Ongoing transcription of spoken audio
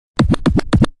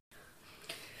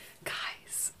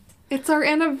It's our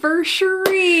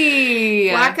anniversary!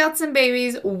 Blackouts and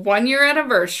Babies 1 year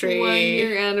anniversary. 1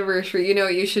 year anniversary. You know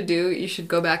what you should do? You should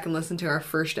go back and listen to our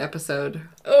first episode.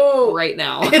 Oh, right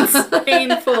now. It's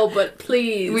painful, but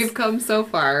please. We've come so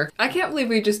far. I can't believe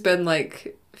we've just been,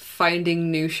 like,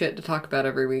 finding new shit to talk about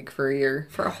every week for a year.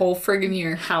 For a whole friggin'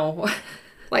 year. How?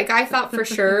 Like, I thought for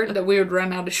sure that we would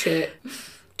run out of shit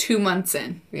 2 months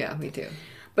in. Yeah, me too.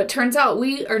 But turns out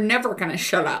we are never going to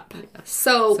shut up.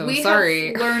 So we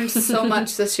have learned so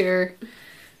much this year.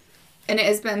 And it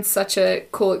has been such a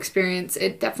cool experience.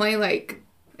 It definitely, like,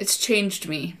 it's changed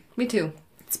me. Me too.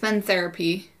 It's been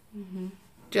therapy. Mm-hmm.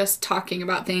 Just talking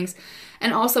about things.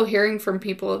 And also hearing from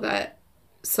people that,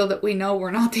 so that we know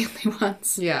we're not the only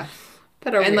ones. Yeah.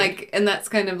 That are and weird. like, and that's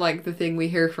kind of like the thing we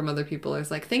hear from other people is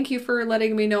like, thank you for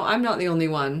letting me know I'm not the only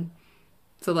one.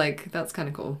 So, like, that's kind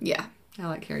of cool. Yeah. I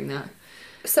like hearing that.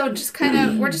 So just kind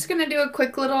of, we're just going to do a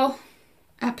quick little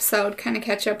episode, kind of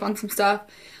catch up on some stuff.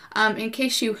 In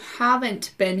case you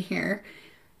haven't been here.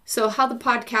 So how the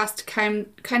podcast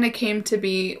kind of came to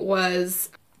be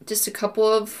was just a couple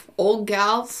of old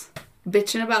gals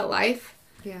bitching about life.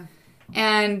 Yeah.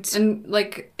 And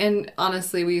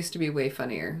honestly, we used to be way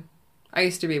funnier. I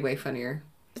used to be way funnier.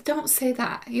 Don't say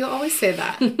that. You always say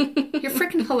that. You're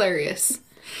freaking hilarious.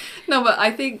 No, but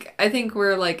I think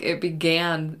where, like, it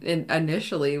began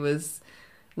initially was,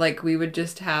 like, we would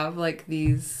just have, like,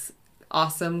 these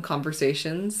awesome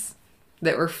conversations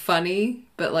that were funny,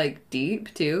 but, like,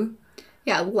 deep, too.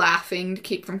 Yeah, laughing to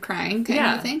keep from crying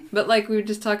kind of thing. But, like, we would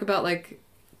just talk about, like,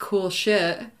 cool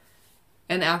shit,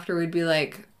 and after we'd be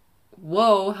like,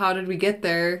 whoa, how did we get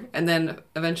there? And then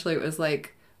eventually it was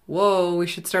like, whoa, we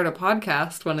should start a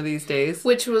podcast one of these days.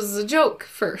 Which was a joke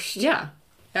first. Yeah.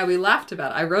 Yeah, we laughed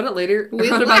about it. I wrote about it later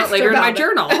in my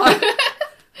journal.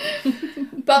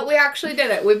 But we actually did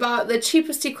it. We bought the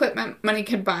cheapest equipment money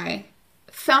could buy.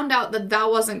 Found out that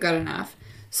wasn't good enough.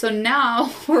 So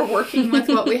now we're working with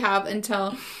what we have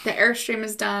until the Airstream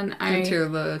is done. Into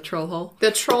the troll hole.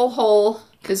 The troll hole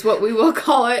is what we will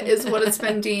call it, is what it's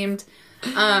been deemed.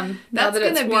 Now that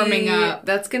it's warming up.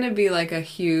 That's going to be like a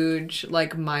huge,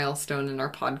 like, milestone in our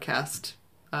podcast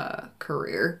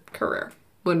career.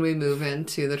 When we move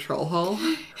into the troll hole.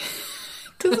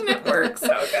 Doesn't it work so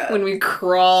good? When we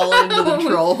crawl into the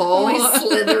troll hole. When we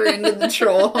slither into the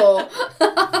troll hole.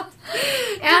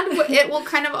 And it will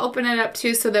kind of open it up,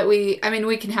 too, so that we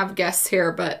can have guests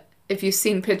here, but if you've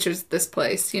seen pictures of this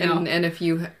place, you know. And if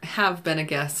you have been a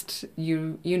guest,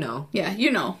 you know. Yeah,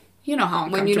 you know. You know how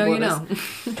when uncomfortable you know.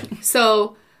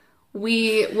 So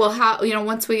we will have,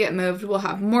 once we get moved, we'll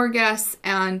have more guests.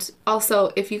 And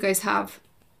also, if you guys have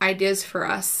ideas for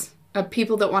us of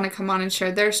people that want to come on and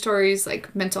share their stories,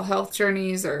 like mental health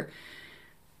journeys or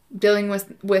dealing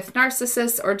with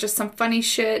narcissists or just some funny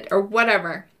shit or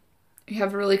whatever. You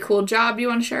have a really cool job you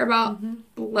want to share about,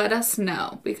 let us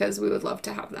know, because we would love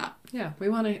to have that. Yeah, we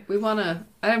want to,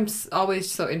 I'm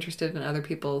always so interested in other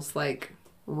people's, like,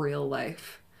 real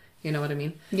life. You know what I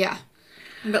mean? Yeah.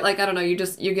 But, like, I don't know, you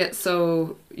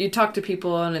talk to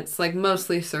people and it's, like,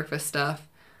 mostly surface stuff.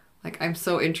 Like, I'm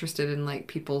so interested in, like,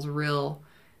 people's real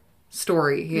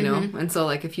story, you know? And so,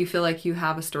 like, if you feel like you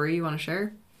have a story you want to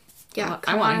share, yeah,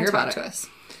 I want to hear about it. Us.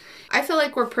 I feel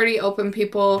like we're pretty open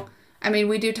people. I mean,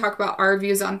 we do talk about our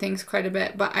views on things quite a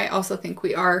bit, but I also think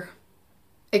we are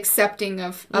accepting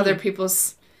of other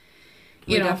people's,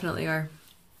 we definitely are,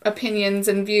 opinions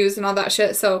and views and all that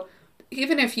shit. So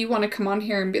even if you want to come on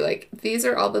here and be like, these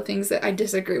are all the things that I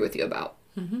disagree with you about,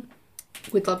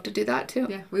 we'd love to do that too.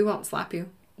 Yeah, we won't slap you.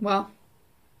 Well,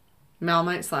 Mel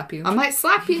might slap you. I might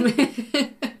slap you.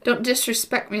 Don't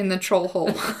disrespect me in the troll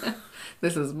hole.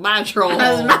 This is my troll hole.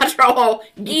 This is my troll hole.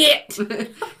 Get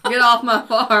off my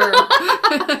farm.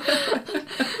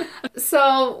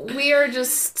 So we are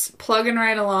just plugging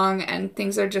right along, and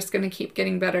things are just going to keep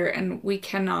getting better, and we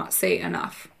cannot say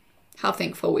enough how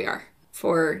thankful we are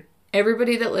for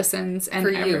everybody that listens. And for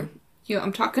you.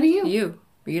 I'm talking to you.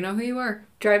 You know who you are.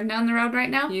 Driving down the road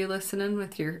right now. You listening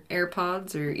with your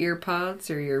AirPods or earpods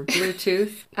or your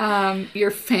Bluetooth. Your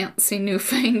fancy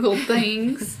newfangled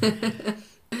things.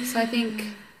 So I think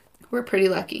we're pretty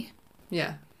lucky.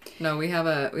 Yeah. No, we have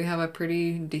a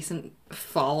pretty decent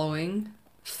following,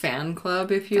 fan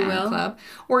club, if you will. Club.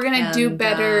 We're gonna do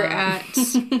better at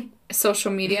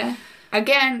social media.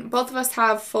 Again, both of us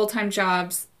have full-time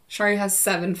jobs. Shari has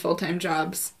 7 full-time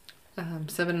jobs.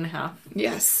 7.5.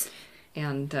 Yes.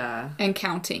 And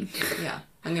counting. Yeah.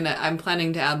 I'm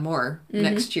planning to add more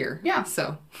next year. Yeah.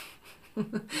 So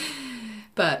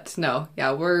but no,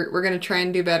 yeah, we're gonna try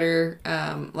and do better.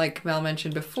 Like Mel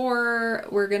mentioned before,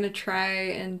 we're gonna try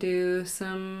and do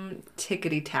some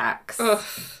tickety tacks. Ugh.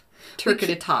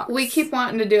 Turkey tops. We keep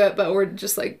wanting to do it, but we're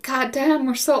just like, God damn,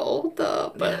 we're so old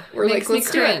though. But we're like, let's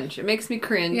cringe. It makes me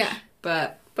cringe. Yeah.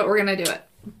 But we're going to do it.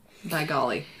 By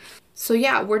golly. So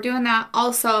yeah, we're doing that.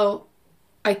 Also,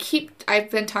 I've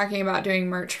been talking about doing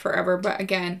merch forever, but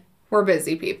again, we're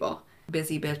busy people.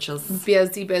 Busy bitches.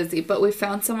 Busy. But we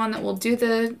found someone that will do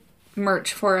the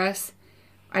merch for us.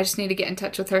 I just need to get in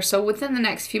touch with her. So within the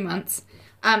next few months.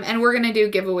 And we're going to do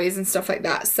giveaways and stuff like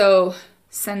that. So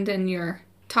send in your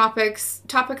topic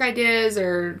ideas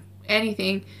or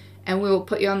anything, and we will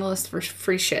put you on the list for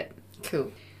free shit.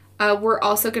 Cool. We're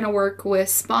also going to work with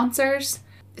sponsors.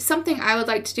 Something I would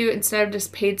like to do instead of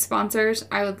just paid sponsors,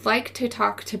 I would like to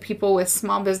talk to people with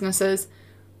small businesses,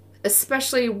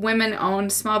 especially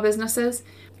women-owned small businesses,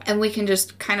 and we can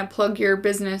just kind of plug your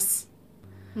business.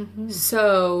 Mm-hmm.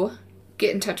 So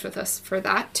get in touch with us for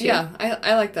that too. Yeah,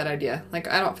 I like that idea. Like,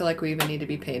 I don't feel like we even need to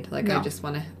be paid. Like, no. I just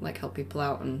want to like help people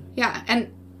out and yeah,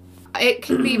 and it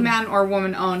can be man or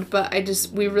woman owned, but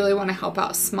we really want to help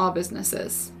out small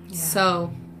businesses. Yeah.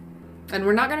 So, and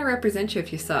we're not going to represent you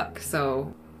if you suck.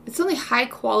 So it's only high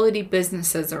quality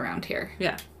businesses around here.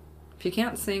 Yeah. If you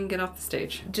can't sing, get off the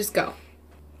stage. Just go.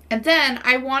 And then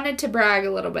I wanted to brag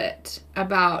a little bit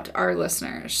about our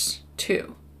listeners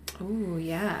too. Oh,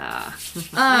 yeah.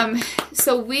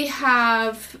 So we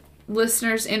have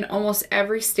listeners in almost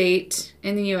every state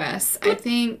in the U.S.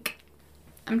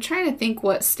 I'm trying to think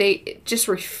what state it just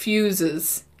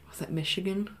refuses. Was it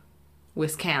Michigan?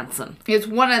 Wisconsin. It's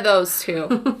one of those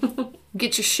two.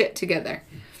 Get your shit together.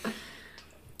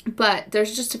 But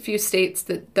there's just a few states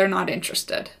that they're not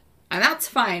interested. And that's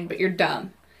fine, but you're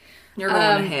dumb. You're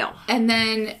going to hell. And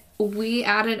then we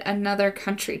added another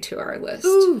country to our list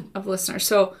of listeners.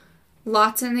 So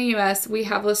lots in the U.S. We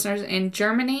have listeners in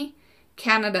Germany,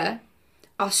 Canada,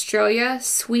 Australia,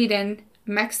 Sweden,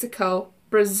 Mexico,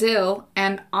 Brazil,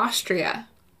 and Austria.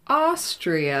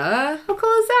 Austria? How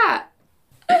cool is that?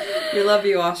 We love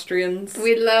you, Austrians.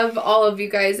 We love all of you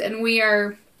guys, and we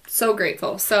are so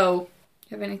grateful. So,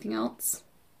 you have anything else?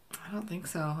 I don't think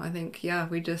so. I think,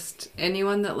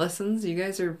 anyone that listens, you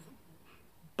guys are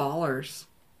ballers.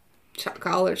 Shot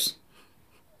callers.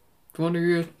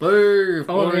 20th day,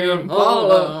 20th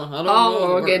baller. I don't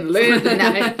know. Get lit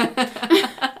tonight.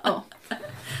 Oh.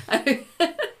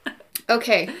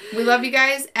 Okay, we love you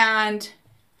guys, and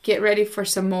get ready for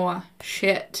some more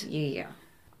shit. Yeah.